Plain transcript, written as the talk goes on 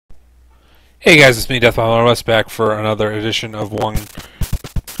Hey guys, it's me, Death back for another edition of One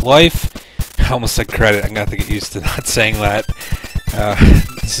Life. I almost said credit. I'm going to have to get used to not saying that.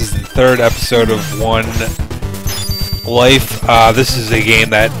 This is the third episode of One Life. This is a game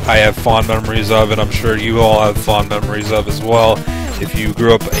that I have fond memories of, and I'm sure you all have fond memories of as well. If you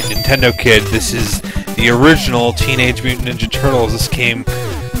grew up a Nintendo kid, this is the original Teenage Mutant Ninja Turtles.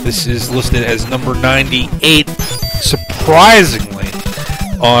 This is listed as number 98, surprisingly,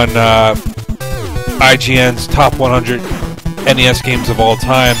 on IGN's top 100 NES games of all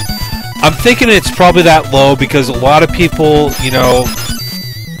time. I'm thinking it's probably that low because a lot of people,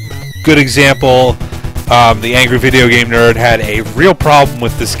 good example, the Angry Video Game Nerd had a real problem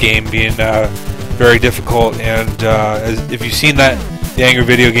with this game being very difficult, and if you've seen the Angry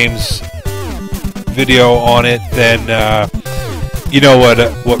Video Games video on it, then you know what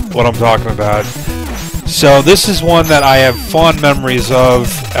I'm talking about. So this is one that I have fond memories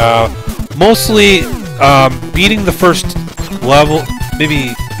of. Mostly beating the first level,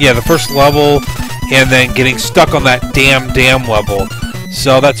 the first level, and then getting stuck on that damn level.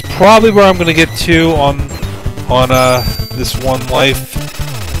 So that's probably where I'm going to get to on this One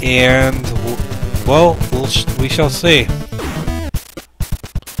Life, and well, we shall see.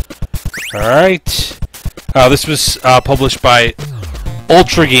 All right, this was published by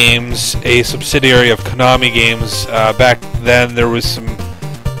Ultra Games, a subsidiary of Konami Games. Back then, there was some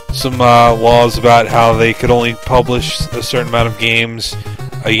laws about how they could only publish a certain amount of games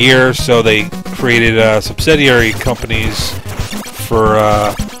a year, so they created subsidiary companies for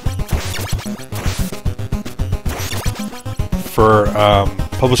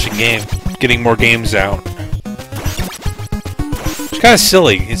publishing getting more games out. It's kind of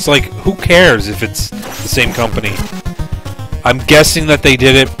silly. It's like, who cares if it's the same company? I'm guessing that they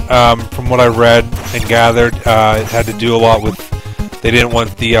did it, from what I read and gathered, it had to do a lot with they didn't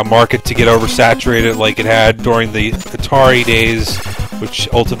want the market to get oversaturated like it had during the Atari days, which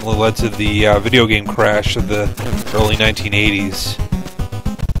ultimately led to the video game crash of the early 1980s.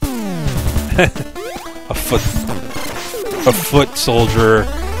 a Foot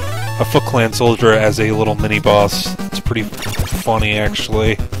Clan soldier as a little mini boss. It's pretty funny,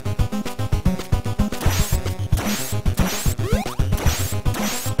 actually.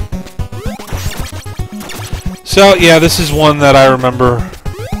 So, yeah, this is one that I remember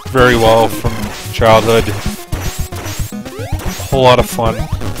very well from childhood. A whole lot of fun.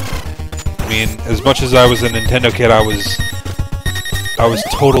 I mean, as much as I was a Nintendo kid, I was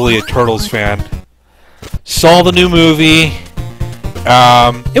totally a Turtles fan. Saw the new movie.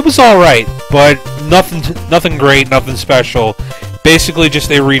 It was alright, but nothing great, nothing special. Basically just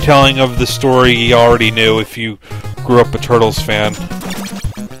a retelling of the story you already knew if you grew up a Turtles fan.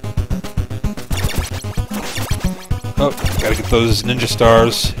 Oh, gotta get those ninja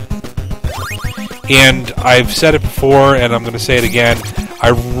stars. And I've said it before, and I'm gonna say it again. I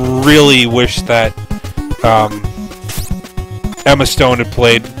really wish that Emma Stone had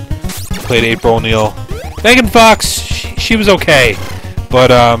played April O'Neil. Megan Fox, she was okay,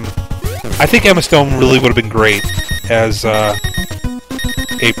 but I think Emma Stone really would have been great as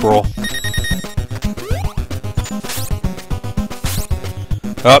April.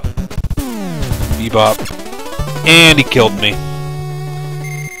 Up, Bebop. And he killed me.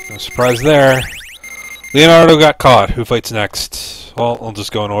 No surprise there. Leonardo got caught. Who fights next? Well, I'll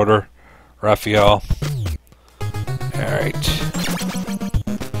just go in order. Raphael. Alright.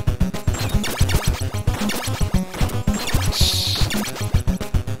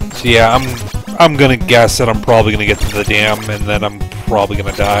 So yeah, I'm gonna guess that I'm probably gonna get to the dam, and then I'm probably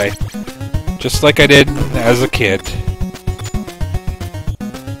gonna die. Just like I did as a kid.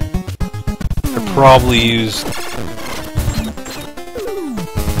 I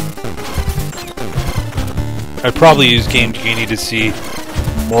probably use Game Genie to see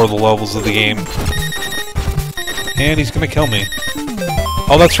more of the levels of the game. And he's gonna kill me.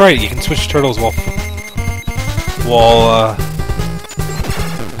 Oh, that's right, you can switch turtles while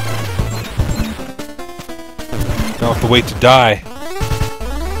don't have to wait to die.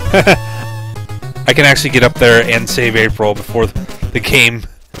 I can actually get up there and save April before the game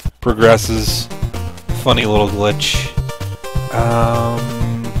progresses. Funny little glitch.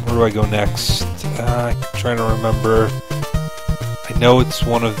 Where do I go next? I'm trying to remember. I know it's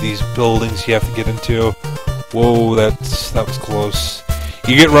one of these buildings you have to get into. Whoa, that was close.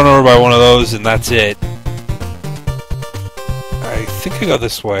 You get run over by one of those, and that's it. I think I go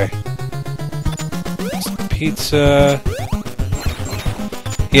this way. Some pizza.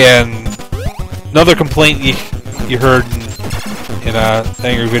 Yeah, and another complaint you heard in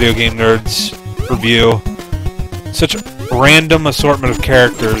Angry Video Game Nerd's review. Such random assortment of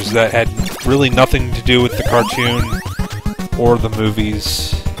characters that had really nothing to do with the cartoon or the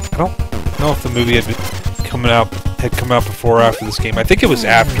movies. I don't know if the movie had come out before or after this game. I think it was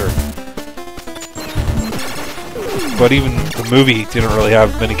after. But even the movie didn't really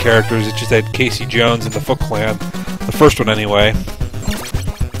have many characters. It just had Casey Jones and the Foot Clan. The first one, anyway.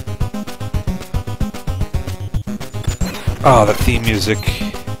 Oh, that theme music.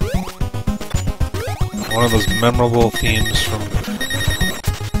 One of those memorable themes from...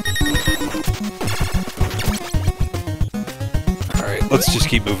 Alright, let's just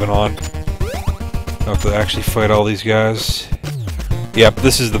keep moving on. I have to actually fight all these guys. Yep,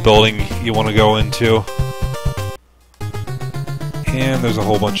 this is the building you want to go into. And there's a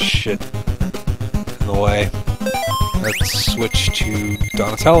whole bunch of shit in the way. Let's switch to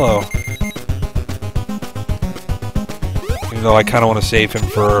Donatello. Even though I kind of want to save him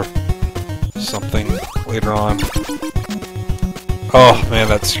for something later on. Oh man,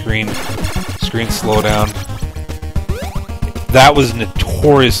 that screen slowdown. That was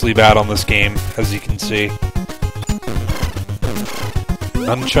notoriously bad on this game, as you can see.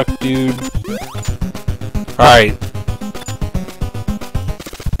 Nunchuck dude. Alright.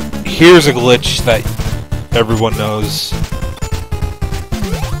 Here's a glitch that everyone knows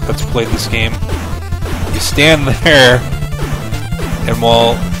that's played this game. You stand there, and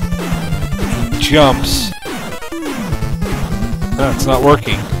while he jumps... No, it's not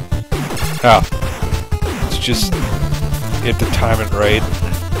working. Oh. It's just... You have to time it right.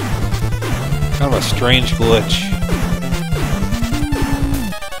 Kind of a strange glitch.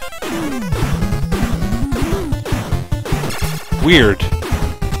 Weird.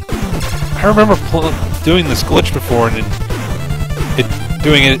 I remember doing this glitch before, and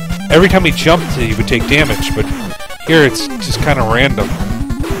doing it every time he jumped, he would take damage. But here, it's just kind of random,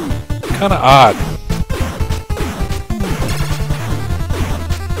 kind of odd.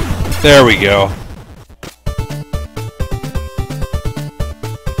 There we go.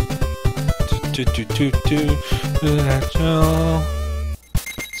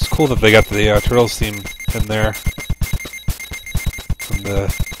 It's cool that they got the Turtles theme in there from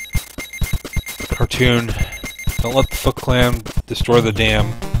the cartoon. Don't let the Foot Clan destroy the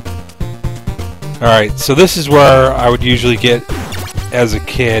dam. Alright, so this is where I would usually get as a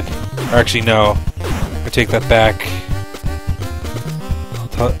kid. Or actually, no. I take that back.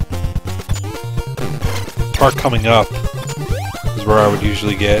 Part coming up is where I would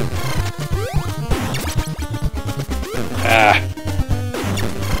usually get. Ah.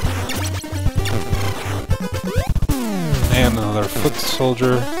 And another foot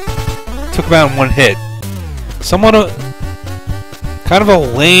soldier. Took him out in one hit. Somewhat kind of a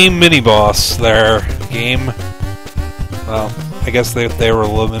lame mini-boss there, game. Well, I guess they were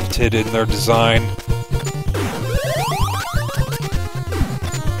limited in their design.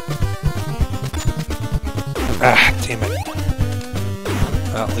 Ah, damn it.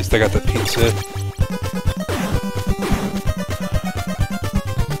 Well, at least I got the pizza.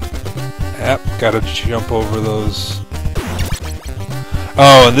 Yep, gotta jump over those.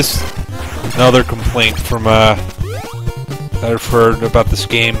 Oh, and this... Another complaint from, that I've heard about this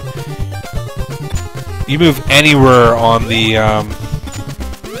game. You move anywhere on the,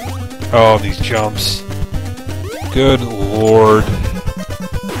 oh, these jumps. Good lord.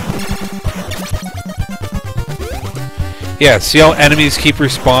 Yeah, see how enemies keep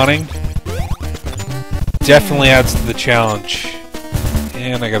respawning? Definitely adds to the challenge.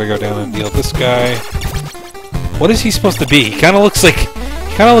 And I gotta go down and deal with this guy. What is he supposed to be? He kinda looks like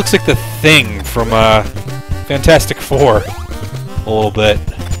the Thing from Fantastic Four, a little bit.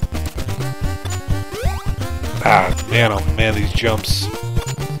 Ah, man, oh man, these jumps.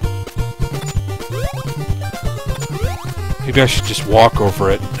 Maybe I should just walk over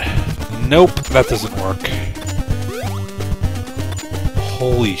it. Nope, that doesn't work.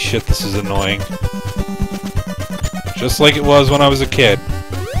 Holy shit, this is annoying. Just like it was when I was a kid.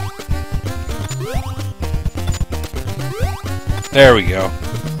 There we go.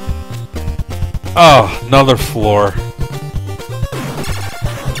 Oh, another floor.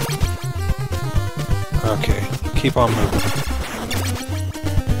 Okay, keep on moving.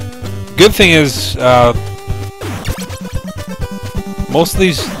 Good thing is, most of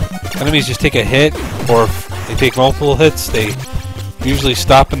these enemies just take a hit, or if they take multiple hits, they usually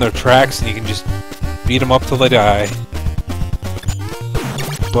stop in their tracks and you can just beat them up till they die.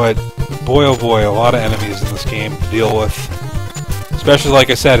 But, boy oh boy, a lot of enemies in this game to deal with. Especially, like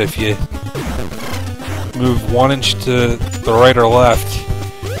I said, if you move 1 inch to the right or left,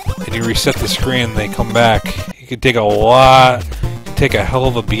 and you reset the screen, they come back. You could take a hell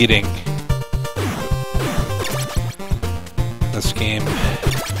of a beating.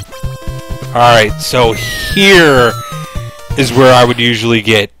 Alright, so here is where I would usually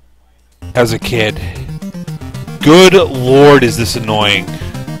get as a kid. Good lord, is this annoying.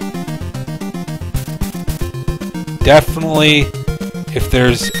 Definitely, if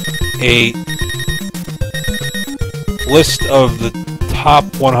there's a list of the top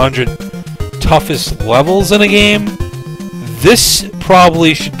 100 toughest levels in a game, this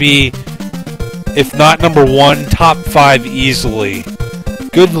probably should be, if not number 1, top 5 easily.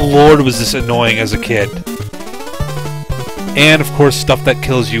 Good lord, was this annoying as a kid. And, of course, stuff that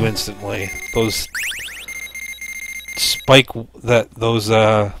kills you instantly. Those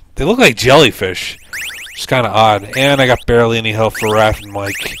they look like jellyfish. It's kind of odd. And I got barely any health for Raph and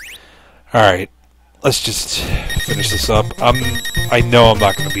Mike. Alright, let's just finish this up. I know I'm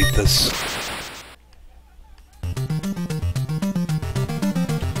not going to beat this.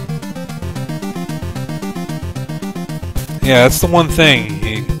 Yeah, that's the one thing.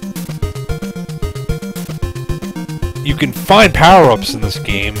 You can find power-ups in this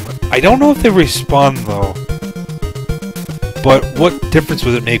game. I don't know if they respawn though. But what difference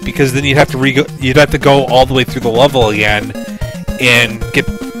would it make? Because then you'd have to go all the way through the level again and get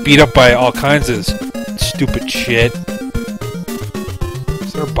beat up by all kinds of stupid shit.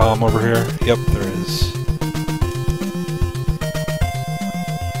 Is there a bomb over here? Yep, there is.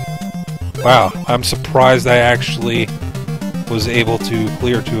 Wow, I'm surprised I actually was able to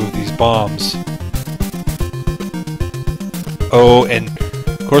clear 2 of these bombs. Oh, and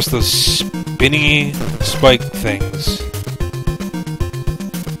of course those spinny spike things.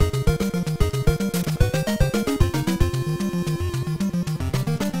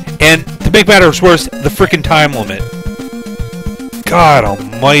 And to make matters worse, the frickin' time limit. God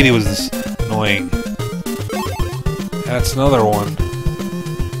almighty, was this annoying. That's another one.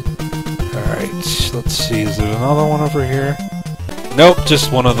 Alright, let's see, is there another one over here? Nope,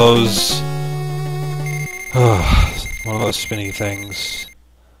 just one of those... one of those spinny things.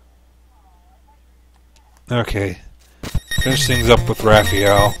 Okay. Finish things up with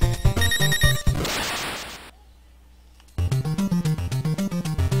Raphael.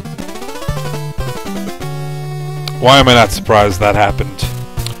 Why am I not surprised that happened?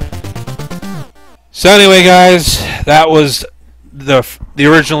 So anyway, guys, that was the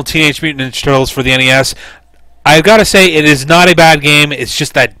original Teenage Mutant Ninja Turtles for the NES. I've got to say, it is not a bad game. It's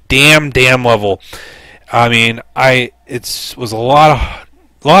just that damn level. I mean, it was a lot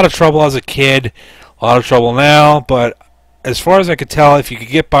of trouble as a kid, a lot of trouble now. But as far as I could tell, if you could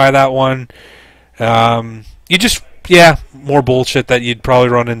get by that one, more bullshit that you'd probably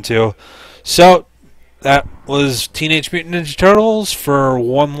run into. So that was Teenage Mutant Ninja Turtles for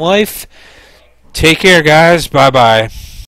One Life. Take care, guys. Bye bye.